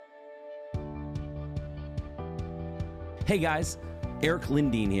Hey guys, Erik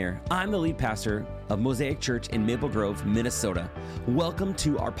here. I'm the lead pastor of Mosaic Church in Maple Grove, Minnesota. Welcome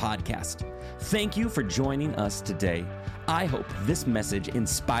to our podcast. Thank you for joining us today. I hope this message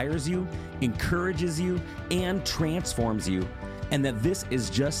inspires you, encourages you, and transforms you, and that this is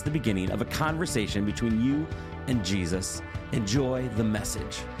just the beginning of a conversation between you and Jesus. Enjoy the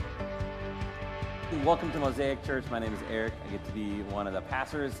message. Welcome to Mosaic Church. My name is Erik. I get to be one of the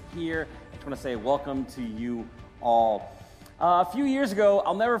pastors here. I just want to say welcome to you all. A few years ago,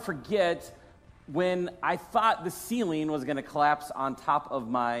 I'll never forget when I thought the ceiling was going to collapse on top of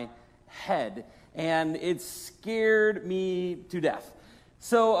my head, and it scared me to death.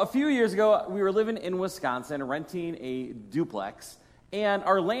 So a few years ago, we were living in Wisconsin, renting a duplex, and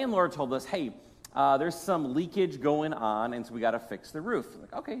our landlord told us, hey, there's some leakage going on, and so we got to fix the roof.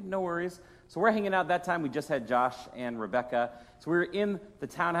 Like, okay, no worries. So we're hanging out that time. We just had Josh and Rebecca. So we were in the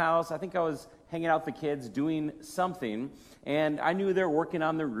townhouse. I think I was hanging out with the kids doing something, and I knew they were working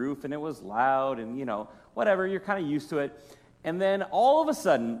on the roof, and it was loud, and, you know, whatever, you're kind of used to it. And then all of a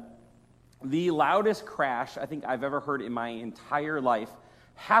sudden, the loudest crash I think I've ever heard in my entire life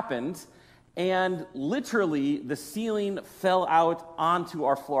happened, and literally the ceiling fell out onto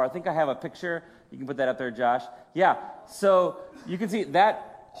our floor. I think I have a picture. You can put that up there, Josh. Yeah, so you can see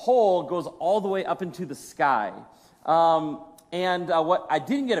that hole goes all the way up into the sky. And what I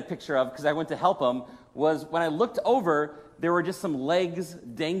didn't get a picture of, because I went to help him, was when I looked over, there were just some legs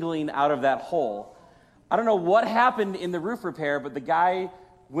dangling out of that hole. I don't know what happened in the roof repair, but the guy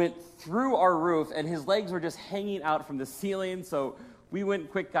went through our roof, and his legs were just hanging out from the ceiling. So we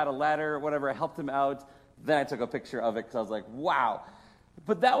went quick, got a ladder, whatever, I helped him out. Then I took a picture of it, because I was like, wow.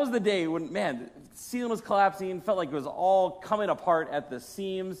 But that was the day when, man, the ceiling was collapsing, felt like it was all coming apart at the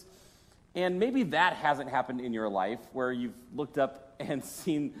seams. And maybe that hasn't happened in your life, where you've looked up and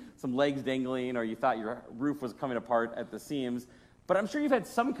seen some legs dangling, or you thought your roof was coming apart at the seams. But I'm sure you've had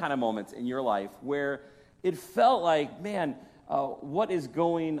some kind of moments in your life where it felt like, man, what is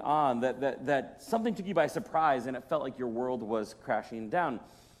going on? That something took you by surprise, and it felt like your world was crashing down.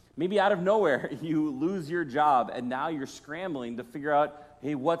 Maybe out of nowhere, you lose your job, and now you're scrambling to figure out,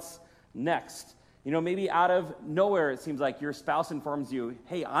 hey, what's next? You know, maybe out of nowhere, it seems like your spouse informs you,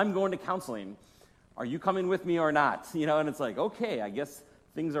 hey, I'm going to counseling. Are you coming with me or not? You know, and it's like, okay, I guess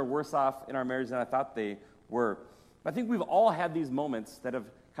things are worse off in our marriage than I thought they were. But I think we've all had these moments that have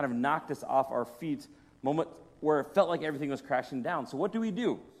kind of knocked us off our feet, moments where it felt like everything was crashing down. So what do we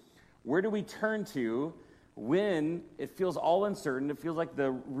do? Where do we turn to when it feels all uncertain? It feels like the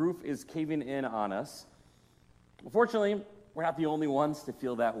roof is caving in on us. Fortunately, we're not the only ones to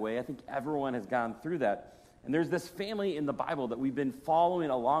feel that way. I think everyone has gone through that. And there's this family in the Bible that we've been following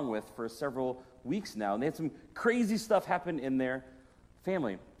along with for several weeks now. And they had some crazy stuff happen in their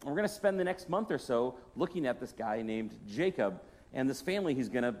family. And we're going to spend the next month or so looking at this guy named Jacob and this family he's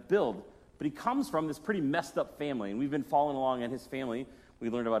going to build. But he comes from this pretty messed up family. And we've been following along in his family. We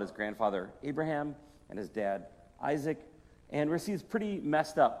learned about his grandfather Abraham and his dad Isaac. And we're seeing he's pretty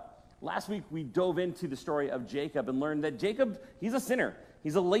messed up. Last week, we dove into the story of Jacob and learned that Jacob, he's a sinner.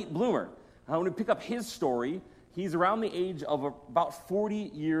 He's a late bloomer. When we pick up his story, he's around the age of about 40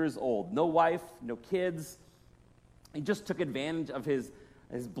 years old. No wife, no kids. He just took advantage of his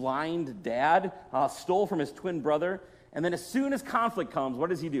blind dad, stole from his twin brother. And then as soon as conflict comes, what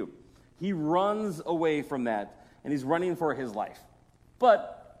does he do? He runs away from that, and he's running for his life.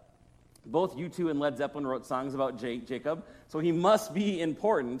 But both U2 and Led Zeppelin wrote songs about Jacob, so he must be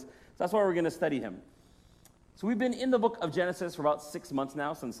important. That's why we're going to study him. So we've been in the book of Genesis for about 6 months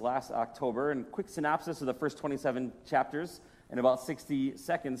now, since last October. And quick synopsis of the first 27 chapters in about 60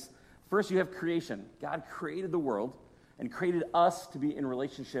 seconds. First, you have creation. God created the world and created us to be in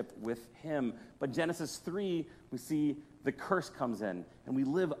relationship with him. But Genesis 3, we see the curse comes in. And we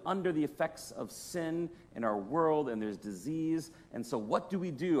live under the effects of sin in our world, and there's disease. And so what do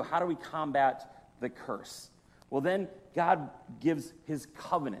we do? How do we combat the curse? Well, then God gives his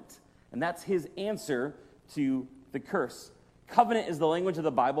covenant. And that's his answer to the curse. Covenant is the language of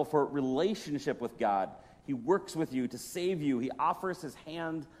the Bible for relationship with God. He works with you to save you. He offers his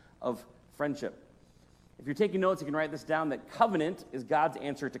hand of friendship. If you're taking notes, you can write this down, that covenant is God's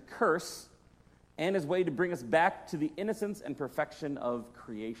answer to curse and his way to bring us back to the innocence and perfection of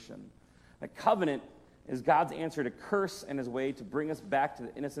creation. The covenant is God's answer to curse and his way to bring us back to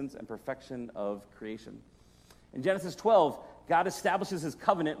the innocence and perfection of creation. In Genesis 12, God establishes his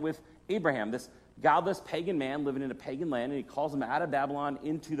covenant with Abraham, this godless pagan man living in a pagan land, and he calls him out of Babylon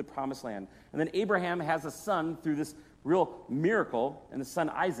into the promised land. And then Abraham has a son through this real miracle, and the son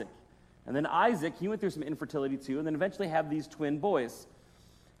Isaac. And then Isaac, he went through some infertility too, and then eventually had these twin boys.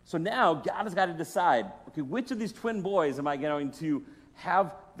 So now God has got to decide, okay, which of these twin boys am I going to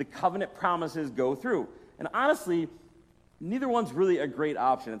have the covenant promises go through? And honestly, neither one's really a great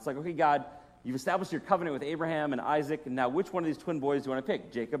option. It's like, okay, God, you've established your covenant with Abraham and Isaac, and now which one of these twin boys do you want to pick,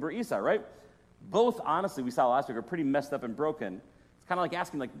 Jacob or Esau, right? Both, honestly, we saw last week, are pretty messed up and broken. It's kind of like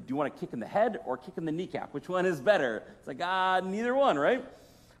asking, like, do you want a kick in the head or a kick in the kneecap? Which one is better? It's like, neither one, right?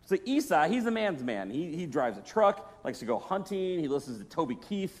 So Esau, he's a man's man. He drives a truck, likes to go hunting. He listens to Toby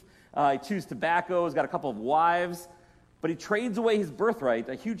Keith. He chews tobacco. He's got a couple of wives. But he trades away his birthright,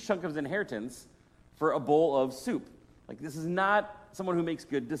 a huge chunk of his inheritance, for a bowl of soup. Like, this is not someone who makes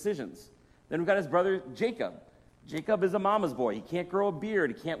good decisions. Then we've got his brother Jacob. Jacob is a mama's boy. He can't grow a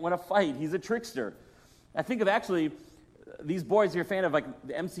beard. He can't win a fight. He's a trickster. I think of actually these boys, if you're a fan of like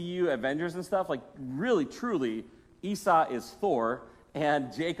the MCU Avengers and stuff, like really, truly, Esau is Thor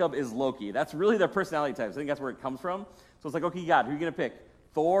and Jacob is Loki. That's really their personality types. I think that's where it comes from. So it's like, okay, God, who are you going to pick?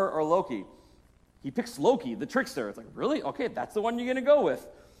 Thor or Loki? He picks Loki, the trickster. It's like, really? Okay, that's the one you're going to go with.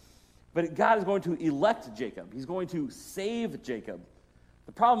 But God is going to elect Jacob. He's going to save Jacob.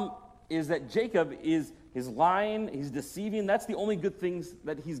 The problem is that Jacob is lying, he's deceiving. That's the only good things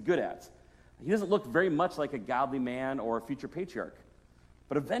that he's good at. He doesn't look very much like a godly man or a future patriarch.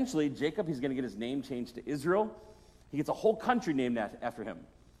 But eventually, Jacob, he's going to get his name changed to Israel. He gets a whole country named after him.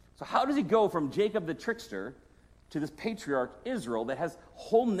 So how does he go from Jacob the trickster to this patriarch Israel that has a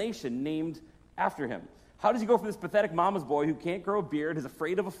whole nation named after him? How does he go from this pathetic mama's boy who can't grow a beard, who's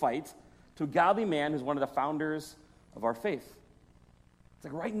afraid of a fight, to a godly man who's one of the founders of our faith? It's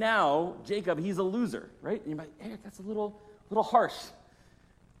like right now, Jacob, he's a loser, right? And you're like, Erik, that's a little harsh.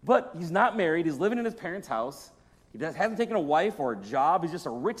 But he's not married. He's living in his parents' house. He hasn't taken a wife or a job. He's just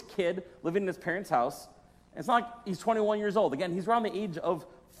a rich kid living in his parents' house. And it's not like he's 21 years old. Again, he's around the age of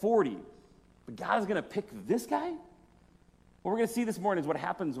 40. But God is going to pick this guy? What we're going to see this morning is what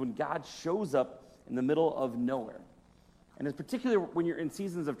happens when God shows up in the middle of nowhere. And it's particularly when you're in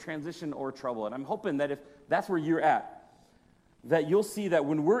seasons of transition or trouble. And I'm hoping that if that's where you're at, that you'll see that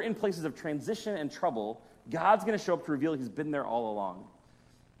when we're in places of transition and trouble, God's going to show up to reveal he's been there all along.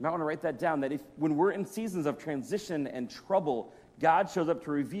 You might want to write that down, that when we're in seasons of transition and trouble, God shows up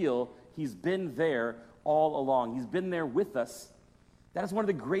to reveal he's been there all along. He's been there with us. That is one of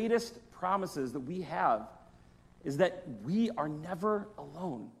the greatest promises that we have, is that we are never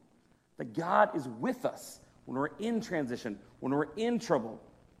alone. That God is with us when we're in transition, when we're in trouble.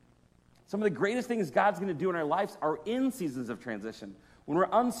 Some of the greatest things God's going to do in our lives are in seasons of transition, when we're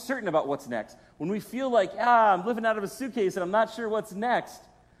uncertain about what's next, when we feel like, I'm living out of a suitcase and I'm not sure what's next.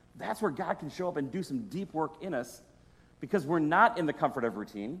 That's where God can show up and do some deep work in us, because we're not in the comfort of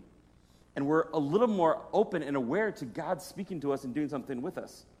routine, and we're a little more open and aware to God speaking to us and doing something with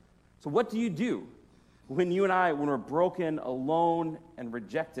us. So what do you do when you and I, when we're broken, alone, and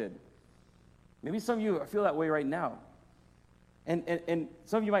rejected? Maybe some of you feel that way right now. And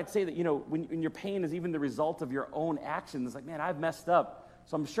some of you might say that, when your pain is even the result of your own actions, it's like, man, I've messed up,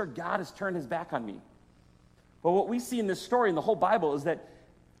 so I'm sure God has turned his back on me. But what we see in this story, in the whole Bible, is that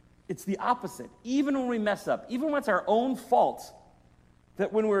it's the opposite. Even when we mess up, even when it's our own fault,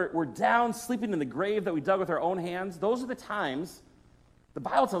 that when we're down, sleeping in the grave that we dug with our own hands, those are the times, the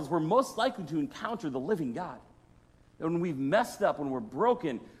Bible tells us, we're most likely to encounter the living God. When we've messed up, when we're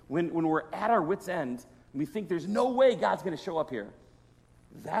broken, when we're at our wit's end, and we think there's no way God's going to show up here,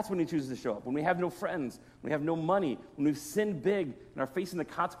 that's when he chooses to show up. When we have no friends, when we have no money, when we've sinned big and are facing the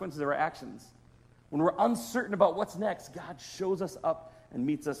consequences of our actions, when we're uncertain about what's next, God shows us up and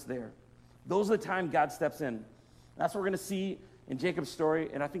meets us there. Those are the times God steps in. That's what we're going to see in Jacob's story,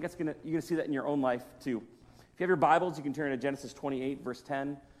 and I think you're going to see that in your own life too. If you have your Bibles, you can turn to Genesis 28, verse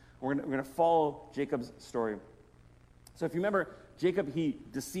 10. We're going to follow Jacob's story. So if you remember, Jacob, he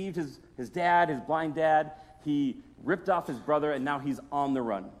deceived his dad, his blind dad. He ripped off his brother, and now he's on the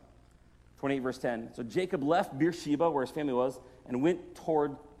run. 28, verse 10. So Jacob left Beersheba, where his family was, and went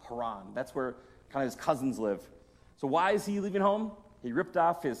toward Haran. That's where kind of his cousins live. So why is he leaving home? He ripped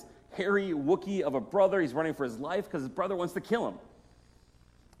off his hairy Wookiee of a brother. He's running for his life because his brother wants to kill him.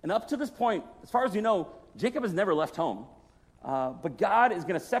 And up to this point, as far as you know, Jacob has never left home. But God is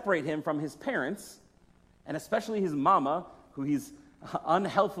going to separate him from his parents, and especially his mama, who he's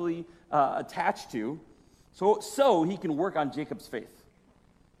unhealthily attached to, so he can work on Jacob's faith.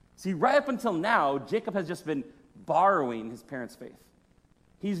 See, right up until now, Jacob has just been borrowing his parents' faith.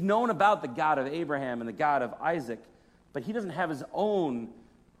 He's known about the God of Abraham and the God of Isaac, but he doesn't have his own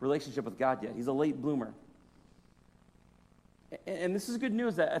relationship with God yet. He's a late bloomer. And this is good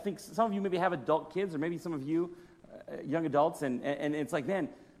news that I think some of you maybe have adult kids, or maybe some of you young adults, and it's like, man,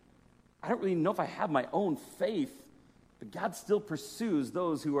 I don't really know if I have my own faith But God still pursues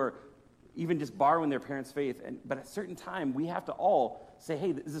those who are even just borrowing their parents' faith. But at a certain time, we have to all say, hey,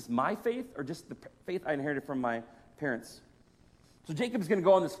 is this my faith or just the faith I inherited from my parents? So Jacob's going to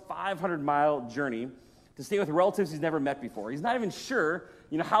go on this 500-mile journey to stay with relatives he's never met before. He's not even sure,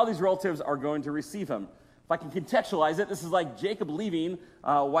 how these relatives are going to receive him. If I can contextualize it, this is like Jacob leaving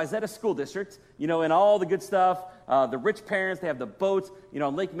Wayzata School District, and all the good stuff. The rich parents, they have the boat,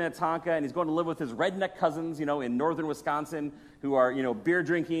 on Lake Minnetonka, and he's going to live with his redneck cousins, in northern Wisconsin, who are, beer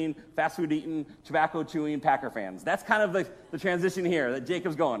drinking, fast food eating, tobacco chewing Packer fans. That's kind of the transition here that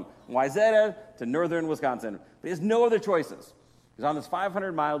Jacob's going, Wayzata to northern Wisconsin. But he has no other choices. He's on this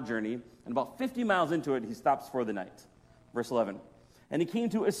 500-mile journey, and about 50 miles into it, he stops for the night. Verse 11. And he came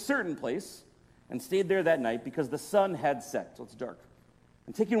to a certain place and stayed there that night because the sun had set, so it's dark.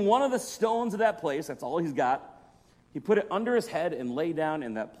 And taking one of the stones of that place, that's all he's got, he put it under his head and lay down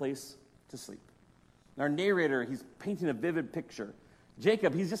in that place to sleep. And our narrator, he's painting a vivid picture.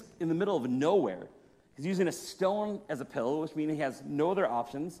 Jacob, he's just in the middle of nowhere. He's using a stone as a pillow, which means he has no other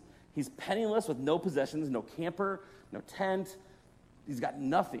options. He's penniless with no possessions, no camper, no tent. He's got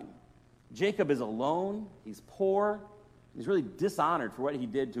nothing. Jacob is alone. He's poor. He's really dishonored for what he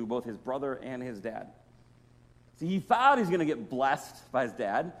did to both his brother and his dad. See, he thought he's going to get blessed by his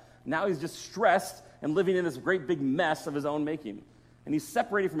dad. Now he's just stressed and living in this great big mess of his own making. And he's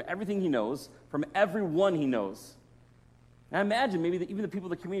separated from everything he knows, from everyone he knows. And I imagine maybe even the people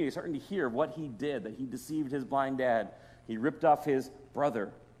in the community are starting to hear what he did, that he deceived his blind dad. He ripped off his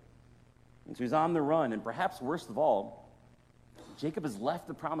brother. And so he's on the run. And perhaps worst of all, Jacob has left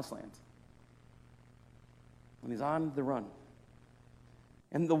the promised land. When he's on the run.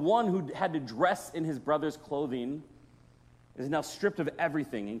 And the one who had to dress in his brother's clothing is now stripped of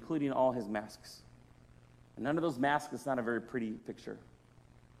everything, including all his masks. And none of those masks is not a very pretty picture.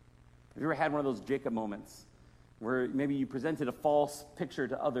 Have you ever had one of those Jacob moments where maybe you presented a false picture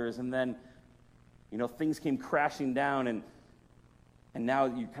to others and then, things came crashing down and now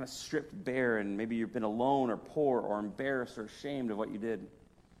you're kind of stripped bare and maybe you've been alone or poor or embarrassed or ashamed of what you did?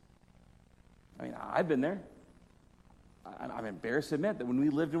 I mean, I've been there. I'm embarrassed to admit that when we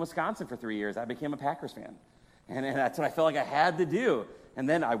lived in Wisconsin for 3 years, I became a Packers fan. And that's what I felt like I had to do. And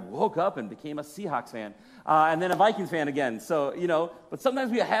then I woke up and became a Seahawks fan. And then a Vikings fan again. So, but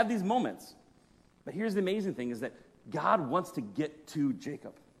sometimes we have these moments. But here's the amazing thing is that God wants to get to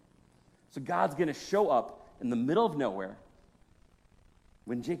Jacob. So God's going to show up in the middle of nowhere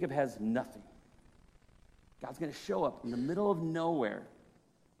when Jacob has nothing. God's going to show up in the middle of nowhere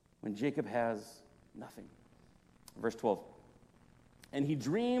when Jacob has nothing. Verse 12. And he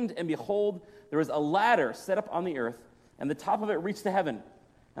dreamed, and behold, there was a ladder set up on the earth, and the top of it reached to heaven.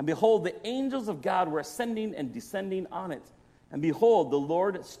 And behold, the angels of God were ascending and descending on it. And behold, the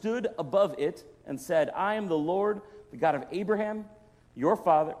Lord stood above it and said, I am the Lord, the God of Abraham, your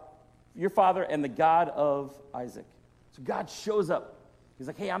father, and the God of Isaac. So God shows up. He's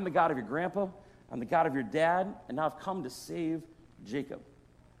like, hey, I'm the God of your grandpa, I'm the God of your dad, and now I've come to save Jacob.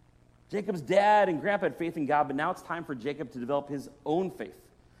 Jacob's dad and grandpa had faith in God, but now it's time for Jacob to develop his own faith.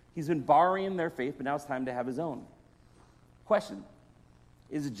 He's been borrowing their faith, but now it's time to have his own. Question,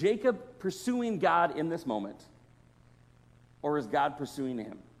 is Jacob pursuing God in this moment, or is God pursuing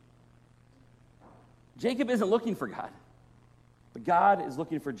him? Jacob isn't looking for God, but God is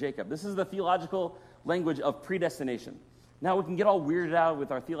looking for Jacob. This is the theological language of predestination. Now, we can get all weirded out with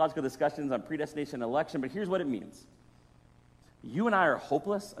our theological discussions on predestination and election, but here's what it means. You and I are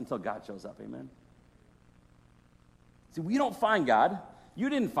hopeless until God shows up, amen? See, we don't find God. You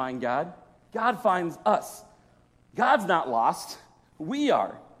didn't find God. God finds us. God's not lost. We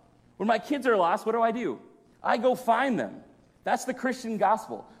are. When my kids are lost, what do? I go find them. That's the Christian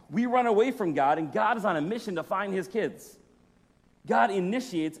gospel. We run away from God, and God is on a mission to find his kids. God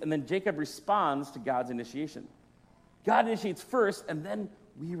initiates, and then Jacob responds to God's initiation. God initiates first, and then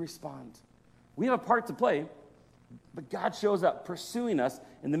we respond. We have a part to play, but God shows up pursuing us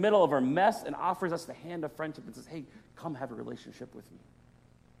in the middle of our mess and offers us the hand of friendship and says, hey, come have a relationship with me.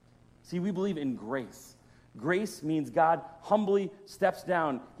 See, we believe in grace. Grace means God humbly steps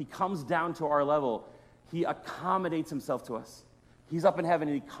down. He comes down to our level. He accommodates himself to us. He's up in heaven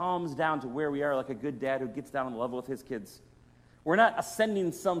and he comes down to where we are like a good dad who gets down on the level with his kids. We're not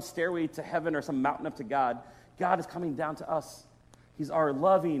ascending some stairway to heaven or some mountain up to God. God is coming down to us. He's our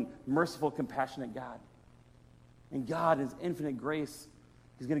loving, merciful, compassionate God. And God, in his infinite grace,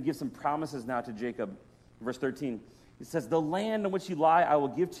 he's going to give some promises now to Jacob. Verse 13, he says, the land on which you lie I will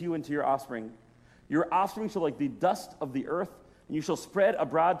give to you and to your offspring. Your offspring shall like the dust of the earth, and you shall spread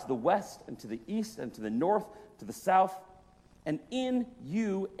abroad to the west and to the east and to the north, to the south. and in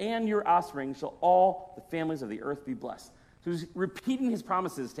you and your offspring shall all the families of the earth be blessed. So he's repeating his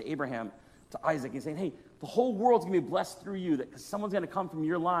promises to Abraham, to Isaac. He's saying, hey, the whole world's going to be blessed through you, that someone's going to come from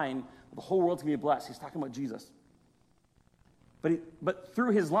your line, the whole world's going to be blessed. He's talking about Jesus. But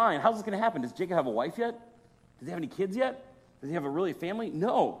through his line, how's this going to happen? Does Jacob have a wife yet? Does he have any kids yet? Does he have a really family?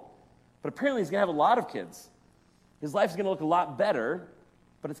 No. But apparently he's going to have a lot of kids. His life's going to look a lot better,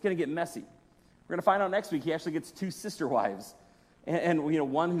 but it's going to get messy. We're going to find out next week he actually gets 2 sister wives. And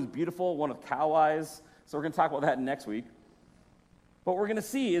one who's beautiful, one with cow eyes. So we're going to talk about that next week. What we're going to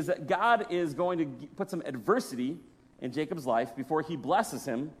see is that God is going to put some adversity in Jacob's life before he blesses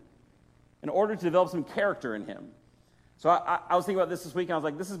him in order to develop some character in him. So I was thinking about this week, and I was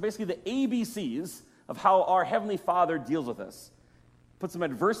like, this is basically the ABCs of how our Heavenly Father deals with us. Put some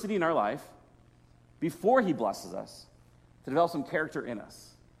adversity in our life before he blesses us to develop some character in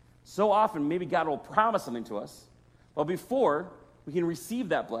us. So often, maybe God will promise something to us, but before we can receive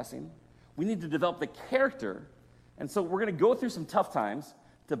that blessing, we need to develop the character. And so we're going to go through some tough times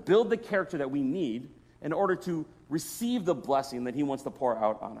to build the character that we need in order to receive the blessing that he wants to pour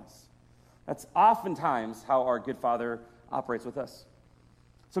out on us. That's oftentimes how our good Father operates with us.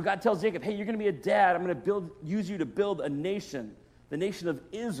 So God tells Jacob, hey, you're going to be a dad. I'm going to use you to build a nation, the nation of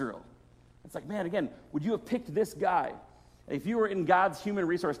Israel. It's like, man, again, would you have picked this guy? If you were in God's human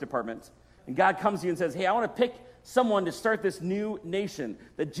resource department, and God comes to you and says, hey, I want to pick someone to start this new nation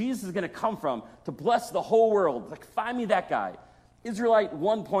that Jesus is going to come from to bless the whole world. Like, find me that guy. Israelite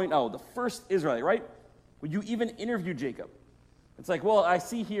 1.0, the first Israelite, right? Would you even interview Jacob? It's like, well, I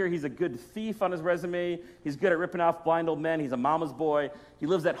see here he's a good thief on his resume. He's good at ripping off blind old men. He's a mama's boy. He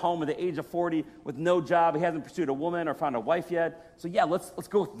lives at home at the age of 40 with no job. He hasn't pursued a woman or found a wife yet. So yeah, let's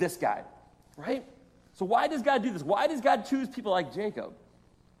go with this guy, right? So why does God do this? Why does God choose people like Jacob?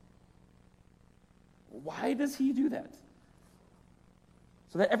 Why does he do that?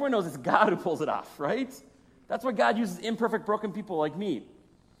 So that everyone knows it's God who pulls it off, right? That's why God uses imperfect, broken people like me.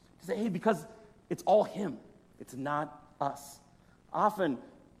 To say, hey, because it's all him. It's not us. Often,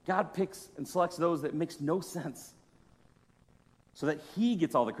 God picks and selects those that makes no sense so that he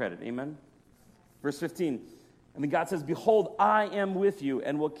gets all the credit. Amen? Verse 15, and then God says, behold, I am with you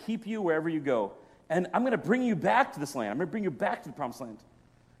and will keep you wherever you go. And I'm going to bring you back to this land. I'm going to bring you back to the promised land.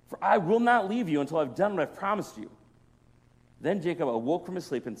 For I will not leave you until I've done what I've promised you. Then Jacob awoke from his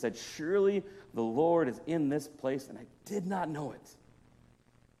sleep and said, surely the Lord is in this place, and I did not know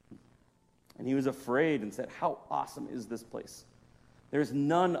it. And he was afraid and said, how awesome is this place? There is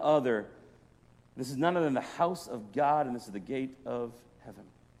none other. This is none other than the house of God, and this is the gate of heaven.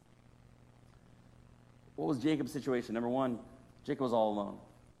 What was Jacob's situation? Number one, Jacob was all alone.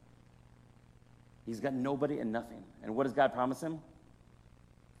 He's got nobody and nothing. And what does God promise him?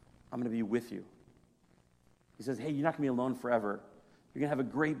 I'm going to be with you. He says, hey, you're not going to be alone forever. You're going to have a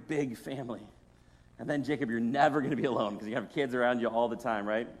great big family. And then, Jacob, you're never going to be alone because you have kids around you all the time,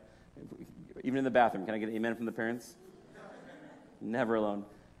 right? Even in the bathroom. Can I get an amen from the parents? Never alone.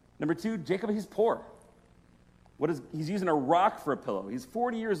 Number two, Jacob, he's poor. He's using a rock for a pillow. He's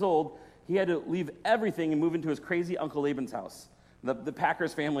 40 years old. He had to leave everything and move into his crazy Uncle Laban's house. The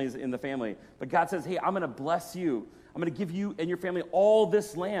Packers family is in the family. But God says, hey, I'm going to bless you. I'm going to give you and your family all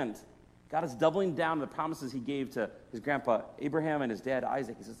this land. God is doubling down on the promises he gave to his grandpa Abraham and his dad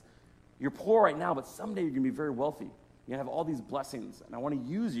Isaac. He says, you're poor right now, but someday you're going to be very wealthy. You're going to have all these blessings, and I want to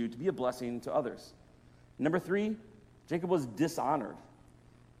use you to be a blessing to others. Number three, Jacob was dishonored.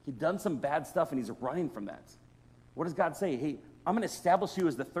 He'd done some bad stuff, and he's running from that. What does God say? Hey, I'm going to establish you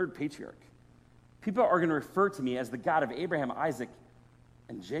as the third patriarch. People are going to refer to me as the God of Abraham, Isaac,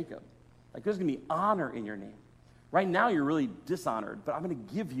 and Jacob. Like, there's going to be honor in your name. Right now, you're really dishonored, but I'm going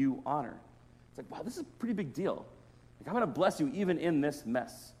to give you honor. It's like, wow, this is a pretty big deal. Like, I'm going to bless you even in this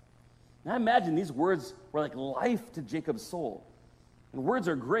mess. Now, I imagine these words were like life to Jacob's soul. And words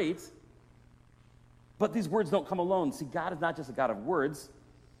are great, but these words don't come alone. See, God is not just a God of words.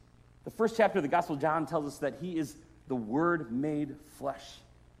 The first chapter of the Gospel of John tells us that he is the Word made flesh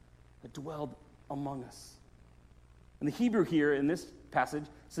that dwelled among us. And the Hebrew here in this passage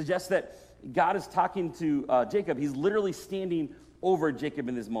suggests that God is talking to Jacob. He's literally standing over Jacob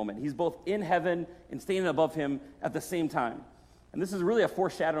in this moment. He's both in heaven and standing above him at the same time. And this is really a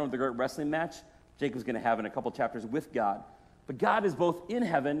foreshadowing of the great wrestling match Jacob's going to have in a couple chapters with God. But God is both in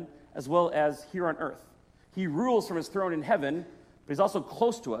heaven as well as here on earth. He rules from his throne in heaven, but he's also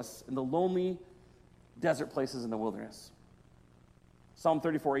close to us in the lonely desert places in the wilderness. Psalm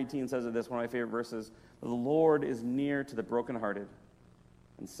 34:18 says of this, one of my favorite verses, the Lord is near to the brokenhearted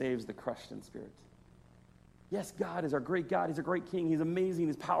and saves the crushed in spirit. Yes, God is our great God. He's a great king. He's amazing.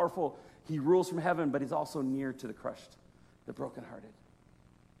 He's powerful. He rules from heaven, but he's also near to the crushed. the brokenhearted,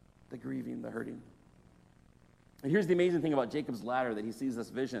 the grieving, the hurting. And here's the amazing thing about Jacob's ladder that he sees this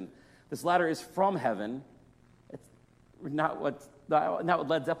vision. This ladder is from heaven. It's not what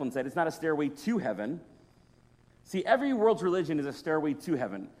Led Zeppelin said. It's not a stairway to heaven. See, every world's religion is a stairway to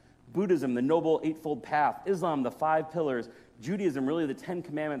heaven. Buddhism, the Noble Eightfold Path. Islam, the 5 pillars. Judaism, really the 10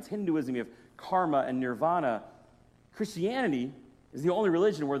 commandments. Hinduism, you have karma and nirvana. Christianity is the only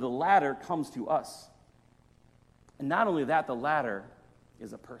religion where the ladder comes to us. And not only that, the ladder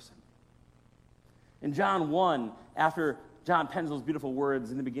is a person. In John 1, after John pens those beautiful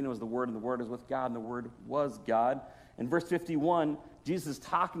words, in the beginning was the Word, and the Word was with God, and the Word was God. In verse 51, Jesus is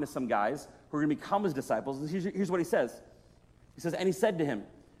talking to some guys who are going to become his disciples. And here's what he says. He says, and he said to him,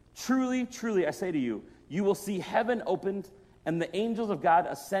 truly, truly, I say to you, you will see heaven opened and the angels of God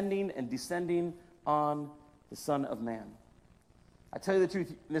ascending and descending on the Son of Man. I tell you the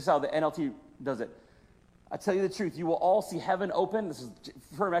truth, this is how the NLT does it. I tell you the truth, you will all see heaven open, this is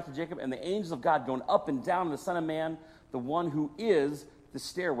referring back to Jacob, and the angels of God going up and down on the Son of Man, the one who is the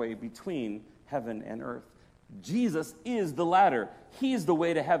stairway between heaven and earth. Jesus is the ladder. He's the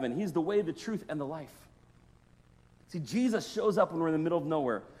way to heaven. He's the way, the truth, and the life. See, Jesus shows up when we're in the middle of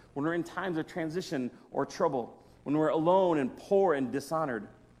nowhere, when we're in times of transition or trouble, when we're alone and poor and dishonored.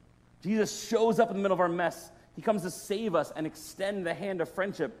 Jesus shows up in the middle of our mess. He comes to save us and extend the hand of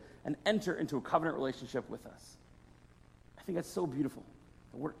friendship and enter into a covenant relationship with us. I think that's so beautiful.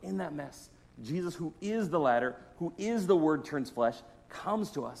 We're in that mess. Jesus, who is the ladder, who is the Word turns flesh,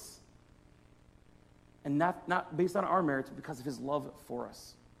 comes to us. And not based on our merits, but because of his love for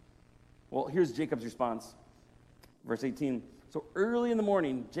us. Well, here's Jacob's response. Verse 18. So early in the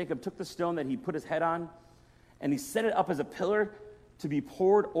morning, Jacob took the stone that he put his head on, and he set it up as a pillar to be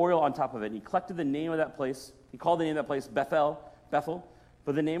poured oil on top of it. And he collected the name of that place. He called the name of that place Bethel,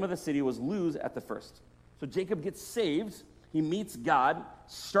 but the name of the city was Luz at the first. So Jacob gets saved. He meets God,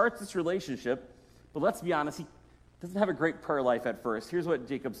 starts this relationship, but let's be honest, he doesn't have a great prayer life at first. Here's what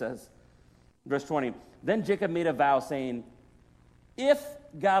Jacob says. Verse 20, then Jacob made a vow saying, if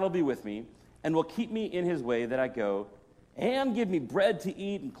God will be with me and will keep me in his way that I go, and give me bread to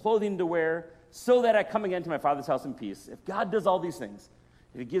eat and clothing to wear, so that I come again to my father's house in peace. If God does all these things,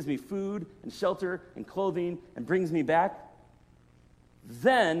 if he gives me food and shelter and clothing and brings me back,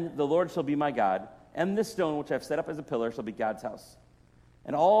 then the Lord shall be my God, and this stone which I've set up as a pillar shall be God's house.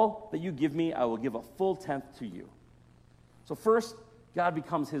 And all that you give me, I will give a full tenth to you. So first, God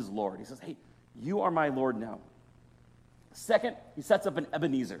becomes his Lord. He says, hey, you are my Lord now. Second, he sets up an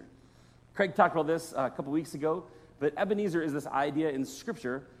Ebenezer. Craig talked about this a couple weeks ago, but Ebenezer is this idea in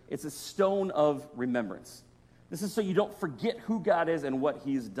Scripture. It's a stone of remembrance. This is so you don't forget who God is and what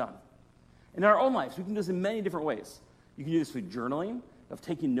he's done. In our own lives, we can do this in many different ways. You can do this with journaling, of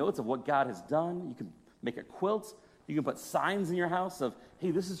taking notes of what God has done. You can make a quilt. You can put signs in your house of,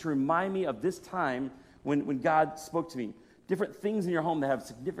 hey, this is to remind me of this time when God spoke to me. Different things in your home that have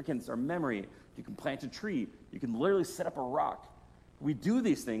significance or memory. You can plant a tree. You can literally set up a rock. We do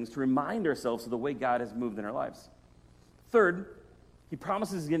these things to remind ourselves of the way God has moved in our lives. Third, he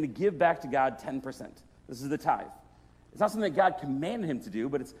promises he's going to give back to God 10%. This is the tithe. It's not something that God commanded him to do,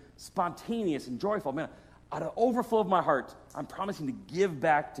 but it's spontaneous and joyful. Man, out of the overflow of my heart, I'm promising to give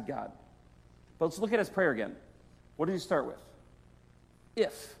back to God. But let's look at his prayer again. What did he start with?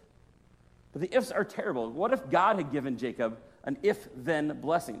 If. But the ifs are terrible. What if God had given Jacob an if-then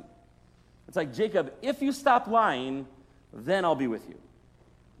blessing? It's like, Jacob, if you stop lying, then I'll be with you.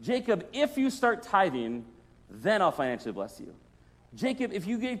 Jacob, if you start tithing, then I'll financially bless you. Jacob, if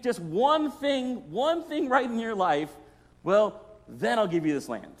you get just one thing right in your life, well, then I'll give you this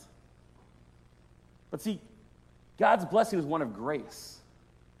land. But see, God's blessing is one of grace.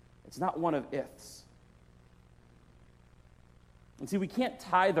 It's not one of ifs. And see, we can't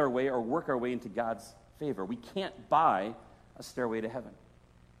tithe our way or work our way into God's favor. We can't buy a stairway to heaven.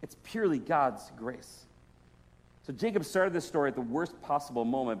 It's purely God's grace. So Jacob started this story at the worst possible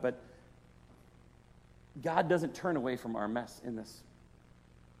moment, but God doesn't turn away from our mess in this.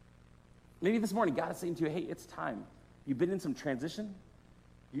 Maybe this morning God is saying to you, hey, it's time. You've been in some transition.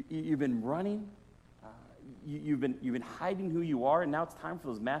 You've been running. You've been hiding who you are, and now it's time for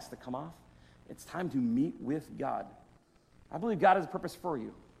those masks to come off. It's time to meet with God. I believe God has a purpose for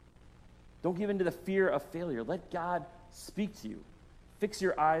you. Don't give in to the fear of failure. Let God speak to you. Fix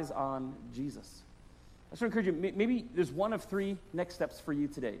your eyes on Jesus. I just want to encourage you, maybe there's one of 3 next steps for you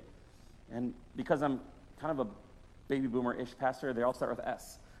today. And because I'm kind of a baby boomer-ish pastor, they all start with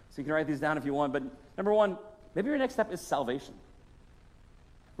S. So you can write these down if you want. But number 1, maybe your next step is salvation.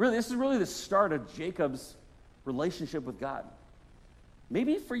 Really, this is really the start of Jacob's relationship with God.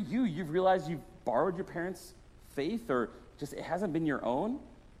 Maybe for you, you've realized you've borrowed your parents' faith or just it hasn't been your own.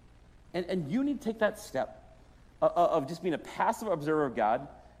 And you need to take that step of just being a passive observer of God.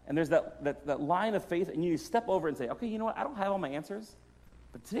 And there's that line of faith, and you step over and say, okay, you know what? I don't have all my answers,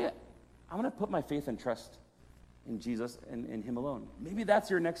 but today I'm going to put my faith and trust in Jesus and in him alone. Maybe that's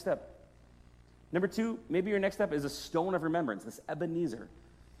your next step. Number 2, maybe your next step is a stone of remembrance, this Ebenezer.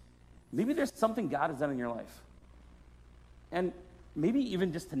 Maybe there's something God has done in your life. And maybe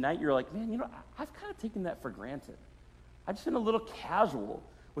even just tonight you're like, man, you know, I've kind of taken that for granted. I've just been a little casual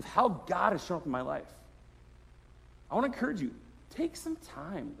with how God has shown up in my life. I want to encourage you, take some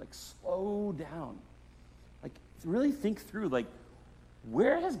time, like slow down. Like really think through, like,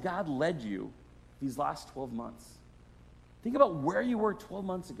 where has God led you these last 12 months? Think about where you were 12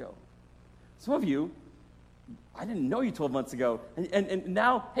 months ago. Some of you, I didn't know you 12 months ago, and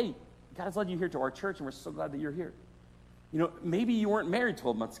now, hey, God has led you here to our church, and we're so glad that you're here. You know, maybe you weren't married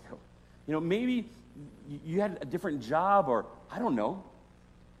 12 months ago. You know, maybe you had a different job, or I don't know.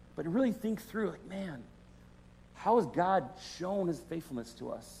 But really think through, like, man, how has God shown his faithfulness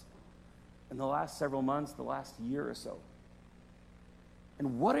to us in the last several months, the last year or so?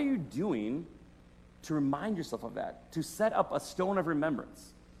 And what are you doing to remind yourself of that, to set up a stone of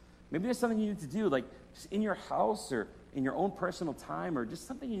remembrance? Maybe there's something you need to do, like just in your house or in your own personal time, or just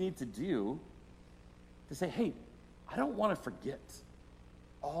something you need to do to say, hey, I don't want to forget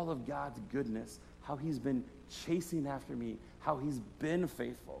all of God's goodness, how he's been chasing after me, how he's been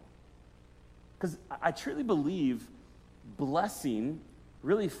faithful. Because I truly believe blessing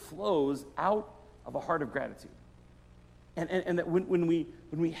really flows out of a heart of gratitude. And that when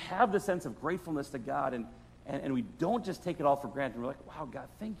we have the sense of gratefulness to God and we don't just take it all for granted, we're like, wow, God,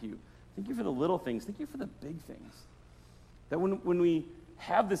 thank you. Thank you for the little things. Thank you for the big things. That when we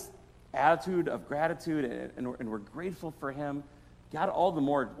have this attitude of gratitude and we're grateful for him, God all the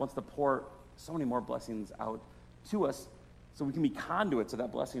more wants to pour so many more blessings out to us so we can be conduits of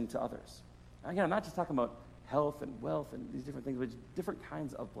that blessing to others. And again, I'm not just talking about health and wealth and these different things, but different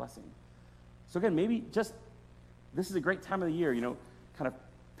kinds of blessing. So again, maybe just this is a great time of the year, you know, kind of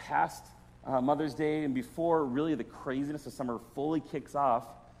past Mother's Day and before really the craziness of summer fully kicks off,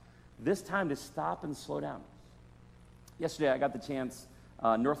 this time to stop and slow down. Yesterday, I got the chance,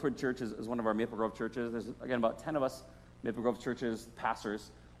 Northwood Church is one of our Maple Grove churches. There's, again, about 10 of us Maple Grove churches,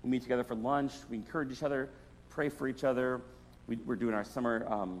 pastors. We meet together for lunch. We encourage each other, pray for each other. We're doing our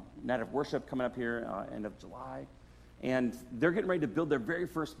summer night of worship coming up here, end of July. And they're getting ready to build their very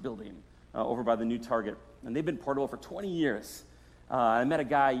first building over by the new Target. And they've been portable for 20 years. I met a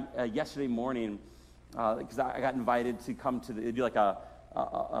guy yesterday morning because I got invited to come to they do like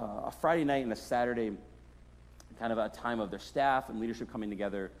a Friday night and a Saturday kind of a time of their staff and leadership coming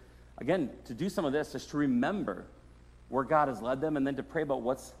together. Again, to do some of this, just to remember where God has led them and then to pray about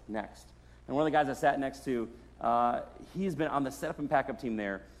what's next. And one of the guys I sat next to, he's been on the setup and pack-up team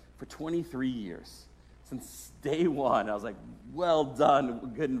there for 23 years. Since day one, I was like, well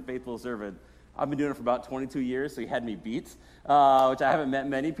done, good and faithful servant. I've been doing it for about 22 years, so he had me beat, which I haven't met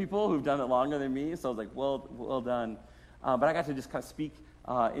many people who've done it longer than me, so I was like, well done. But I got to just kind of speak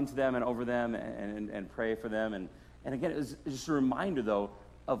into them and over them and pray for them. And again, it was just a reminder, though,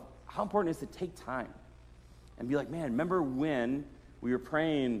 of how important it is to take time and be like, man, remember when we were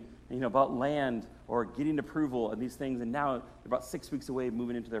praying, about land or getting approval and these things, and now they're about 6 weeks away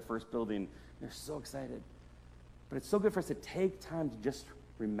moving into their first building. They're so excited. But it's so good for us to take time to just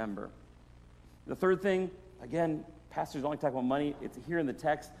remember. The third thing, again, pastors only talk about money. It's here in the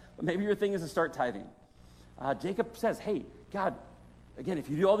text. But maybe your thing is to start tithing. Jacob says, hey, God, again, if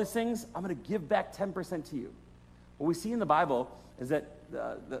you do all these things, I'm going to give back 10% to you. What we see in the Bible is that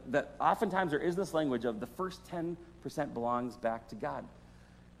that oftentimes there is this language of the first 10% belongs back to God.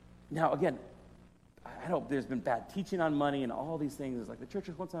 Now, again, I know there's been bad teaching on money and all these things. It's like the church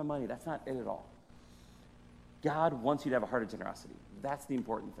wants my money. That's not it at all. God wants you to have a heart of generosity. That's the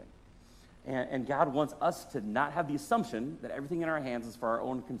important thing. And God wants us to not have the assumption that everything in our hands is for our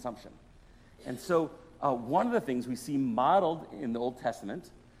own consumption. And so one of the things we see modeled in the Old Testament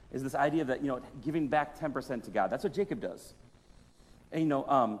is this idea that, giving back 10% to God. That's what Jacob does. And,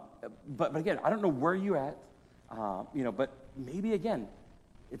 but again, I don't know where you're at, but maybe, again,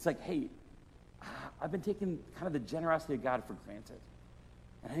 it's like, hey, I've been taking kind of the generosity of God for granted.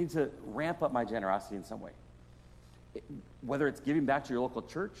 And I need to ramp up my generosity in some way. Whether it's giving back to your local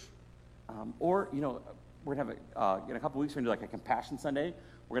church, or, we're going to have, in a couple weeks, we're going to do like a Compassion Sunday.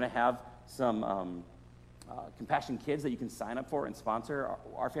 We're going to have some Compassion Kids that you can sign up for and sponsor.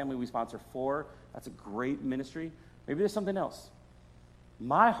 Our family, we sponsor 4. That's a great ministry. Maybe there's something else.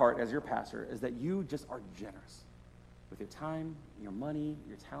 My heart as your pastor is that you just are generous with your time, your money,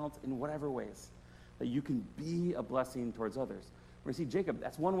 your talents, in whatever ways. that you can be a blessing towards others. We're going to see Jacob,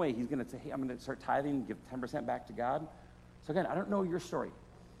 that's one way he's going to say, hey, I'm going to start tithing, give 10% back to God. So again, I don't know your story.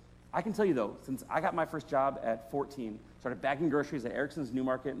 I can tell you though, since I got my first job at 14, started bagging groceries at Erickson's New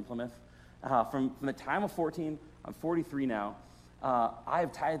Market in Plymouth. From the time of 14, I'm 43 now, I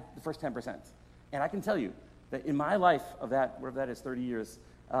have tithed the first 10%. And I can tell you that in my life of that, whatever that is, 30 years,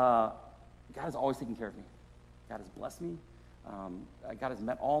 God has always taken care of me. God has blessed me. God has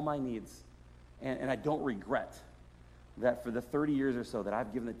met all my needs. And I don't regret that for the 30 years or so that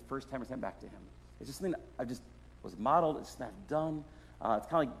I've given the first 10% back to him. It's just something that I just was modeled, it's something I've done. It's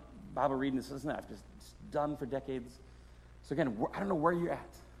kind of like Bible reading, it's something I've just done for decades. So again, I don't know where you're at,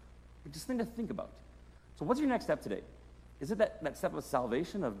 but just something to think about. So what's your next step today? Is it that step of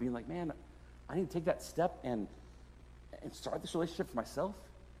salvation of being like, man, I need to take that step and start this relationship for myself?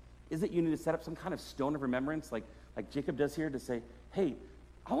 Is it you need to set up some kind of stone of remembrance like Jacob does here to say, hey,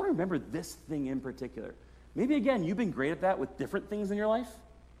 I want to remember this thing in particular. Maybe, again, you've been great at that with different things in your life,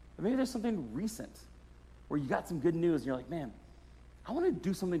 but maybe there's something recent where you got some good news and you're like, man, I want to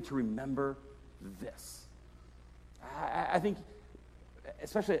do something to remember this. I think,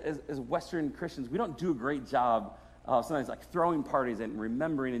 especially as Western Christians, we don't do a great job of sometimes like throwing parties and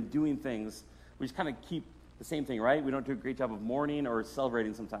remembering and doing things. We just kind of keep the same thing, right? We don't do a great job of mourning or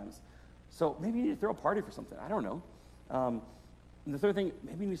celebrating sometimes. So maybe you need to throw a party for something. I don't know. And the third thing,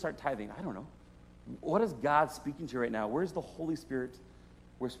 maybe you need to start tithing. I don't know. What is God speaking to you right now? Where's the Holy Spirit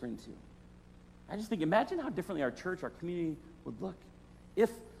whispering to you? I just think, imagine how differently our church, our community would look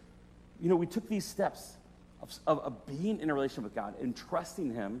if, we took these steps of being in a relationship with God and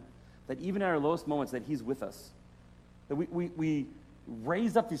trusting him that even at our lowest moments that he's with us. That we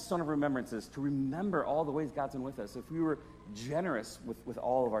raised up these stone of remembrances to remember all the ways God's been with us. If we were generous with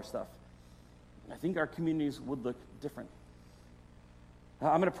all of our stuff, I think our communities would look different.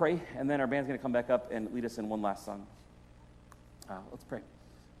 I'm going to pray, and then our band's going to come back up and lead us in one last song. Let's pray.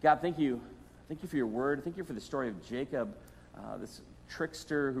 God, thank you. Thank you for your word. Thank you for the story of Jacob, this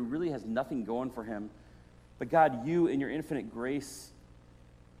trickster who really has nothing going for him. But God, you in your infinite grace,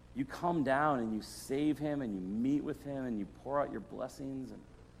 you come down and you save him and you meet with him and you pour out your blessings. And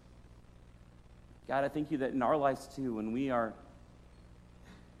God, I thank you that in our lives too, when we are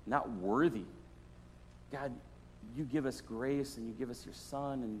not worthy, God, you give us grace and you give us your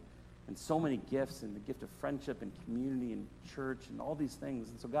son and so many gifts and the gift of friendship and community and church and all these things.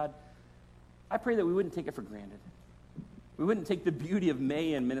 And so God, I pray that we wouldn't take it for granted. We wouldn't take the beauty of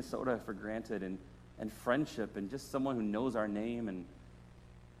May in Minnesota for granted and friendship and just someone who knows our name. And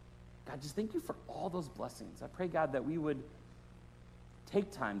God, just thank you for all those blessings. I pray, God, that we would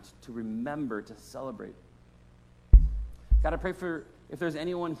take time to remember, to celebrate. God, I pray for if there's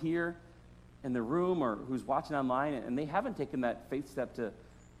anyone here in the room or who's watching online and they haven't taken that faith step to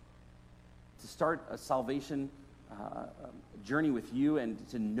start a salvation journey with you and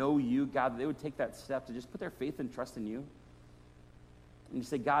to know you, God, they would take that step to just put their faith and trust in you. And you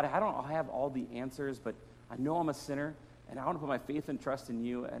say, God, I don't have all the answers, but I know I'm a sinner, and I want to put my faith and trust in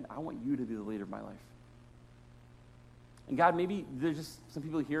you, and I want you to be the leader of my life. And God, maybe there's just some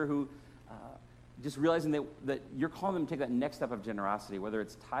people here who just realizing that you're calling them to take that next step of generosity, whether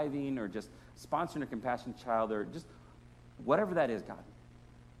it's tithing or just sponsoring a compassionate child or just whatever that is, God.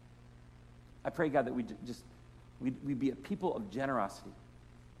 I pray, God, that we'd be a people of generosity,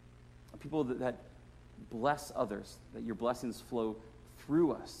 a people that bless others, that your blessings flow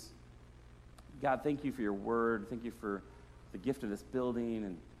through us. God, thank you for your word. Thank you for the gift of this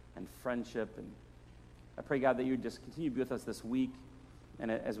building and friendship. And I pray, God, that you would just continue to be with us this week. And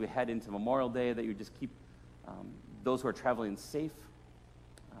as we head into Memorial Day, that you would just keep those who are traveling safe.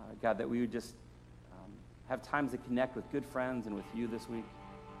 God, that we would just have times to connect with good friends and with you this week.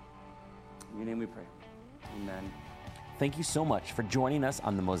 In your name we pray. Amen. Thank you so much for joining us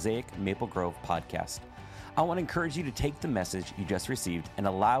on the Mosaic Maple Grove podcast. I want to encourage you to take the message you just received and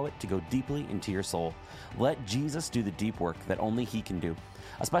allow it to go deeply into your soul. Let Jesus do the deep work that only he can do.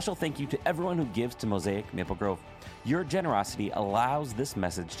 A special thank you to everyone who gives to Mosaic Maple Grove. Your generosity allows this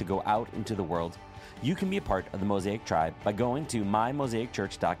message to go out into the world. You can be a part of the Mosaic tribe by going to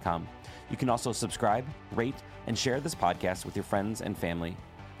mymosaicchurch.com. You can also subscribe, rate, and share this podcast with your friends and family.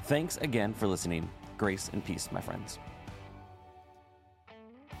 Thanks again for listening. Grace and peace, my friends.